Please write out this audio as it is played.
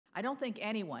I don't think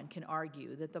anyone can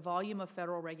argue that the volume of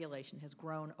federal regulation has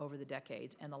grown over the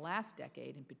decades, and the last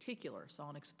decade in particular saw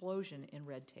an explosion in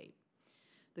red tape.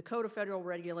 The Code of Federal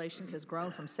Regulations has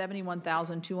grown from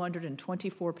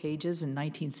 71,224 pages in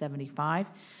 1975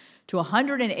 to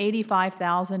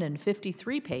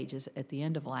 185,053 pages at the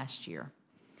end of last year.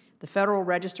 The Federal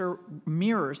Register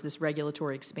mirrors this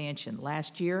regulatory expansion.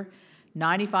 Last year,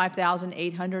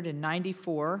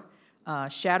 95,894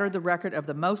 shattered the record of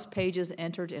the most pages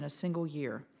entered in a single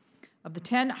year. Of the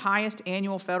 10 highest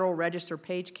annual Federal Register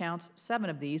page counts, 7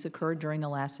 of these occurred during the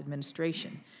last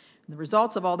administration. And the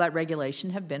results of all that regulation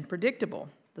have been predictable: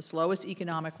 the slowest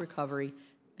economic recovery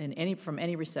from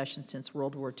any recession since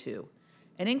World War II,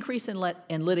 an increase in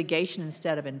litigation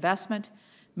instead of investment,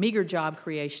 meager job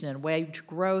creation and wage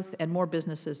growth, and more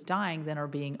businesses dying than are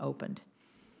being opened.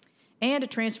 And a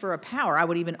transfer of power. I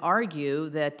would even argue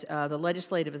that the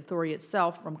legislative authority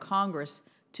itself from Congress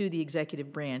to the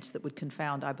executive branch that would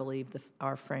confound, I believe,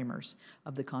 our framers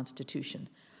of the Constitution.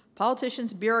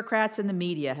 Politicians, bureaucrats, and the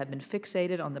media have been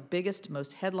fixated on the biggest,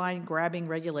 most headline-grabbing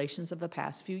regulations of the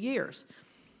past few years: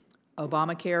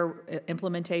 Obamacare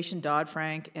implementation,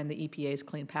 Dodd-Frank, and the EPA's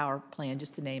Clean Power Plan,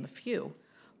 just to name a few.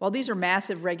 While these are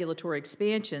massive regulatory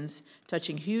expansions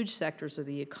touching huge sectors of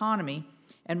the economy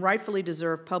and rightfully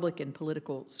deserve public and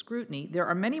political scrutiny, there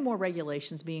are many more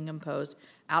regulations being imposed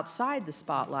outside the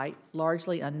spotlight,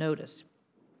 largely unnoticed.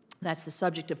 That's the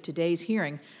subject of today's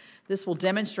hearing. This will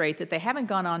demonstrate that they haven't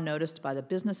gone unnoticed by the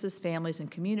businesses, families,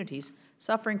 and communities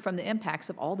suffering from the impacts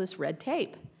of all this red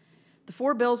tape. The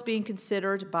 4 bills being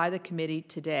considered by the committee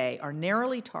today are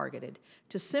narrowly targeted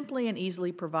to simply and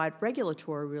easily provide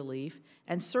regulatory relief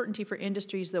and certainty for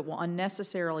industries that will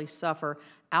unnecessarily suffer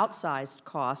outsized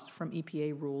costs from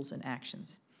EPA rules and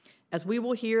actions. As we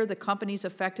will hear, the companies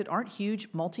affected aren't huge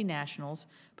multinationals,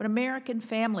 but American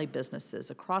family businesses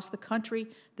across the country,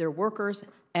 their workers,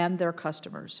 and their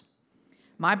customers.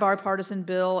 My bipartisan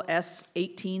bill, S.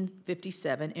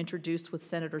 1857, introduced with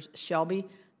Senators Shelby,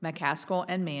 McCaskill,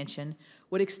 and Manchin,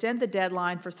 would extend the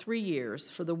deadline for 3 years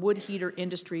for the wood heater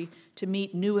industry to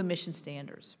meet new emission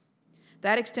standards.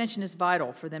 That extension is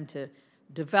vital for them to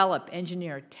develop,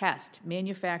 engineer, test,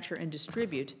 manufacture, and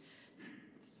distribute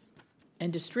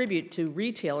to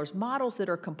retailers models that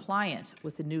are compliant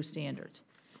with the new standards.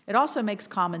 It also makes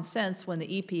common sense when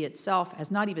the EP itself has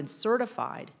not even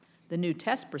certified the new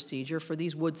test procedure for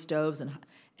these wood stoves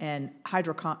and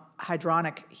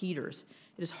hydronic heaters.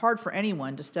 It is hard for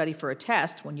anyone to study for a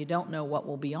test when you don't know what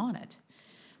will be on it.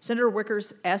 Senator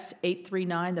Wicker's S.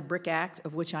 839, the BRIC Act,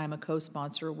 of which I am a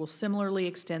co-sponsor, will similarly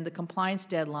extend the compliance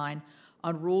deadline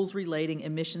on rules relating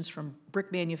emissions from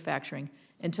brick manufacturing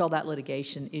until that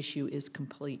litigation issue is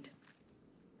complete.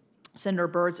 Senator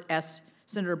Byrd's S.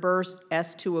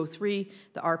 203,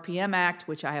 the RPM Act,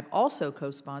 which I have also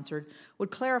co-sponsored, would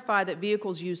clarify that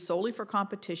vehicles used solely for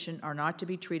competition are not to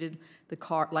be treated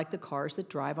like the cars that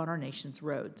drive on our nation's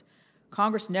roads.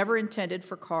 Congress never intended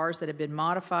for cars that have been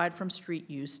modified from street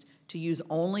use to use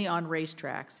only on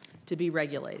racetracks to be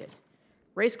regulated.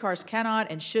 Race cars cannot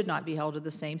and should not be held to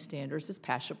the same standards as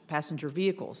passenger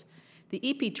vehicles. The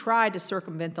EP tried to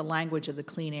circumvent the language of the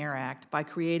Clean Air Act by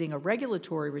creating a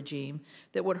regulatory regime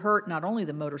that would hurt not only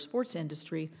the motorsports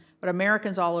industry, but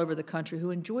Americans all over the country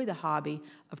who enjoy the hobby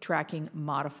of tracking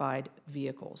modified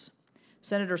vehicles.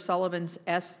 Senator Sullivan's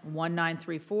S.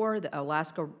 1934, the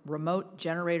Alaska Remote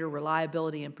Generator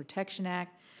Reliability and Protection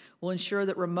Act, will ensure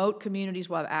that remote communities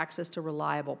will have access to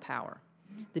reliable power.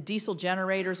 The diesel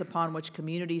generators upon which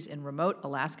communities in remote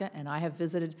Alaska, and I have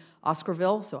visited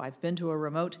Oscarville, so I've been to a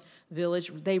remote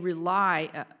village, they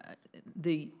rely,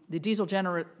 the diesel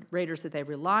generators that they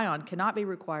rely on cannot be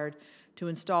required to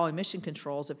install emission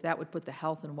controls if that would put the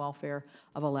health and welfare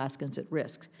of Alaskans at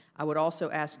risk. I would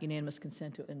also ask unanimous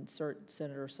consent to insert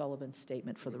Senator Sullivan's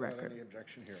statement for the record. Any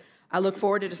objection here? I look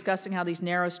forward to discussing how these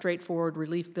narrow, straightforward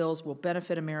relief bills will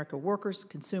benefit American workers,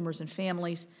 consumers, and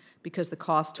families because the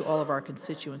costs to all of our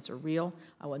constituents are real.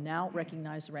 I will now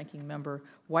recognize the Ranking Member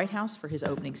Whitehouse for his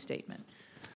opening statement.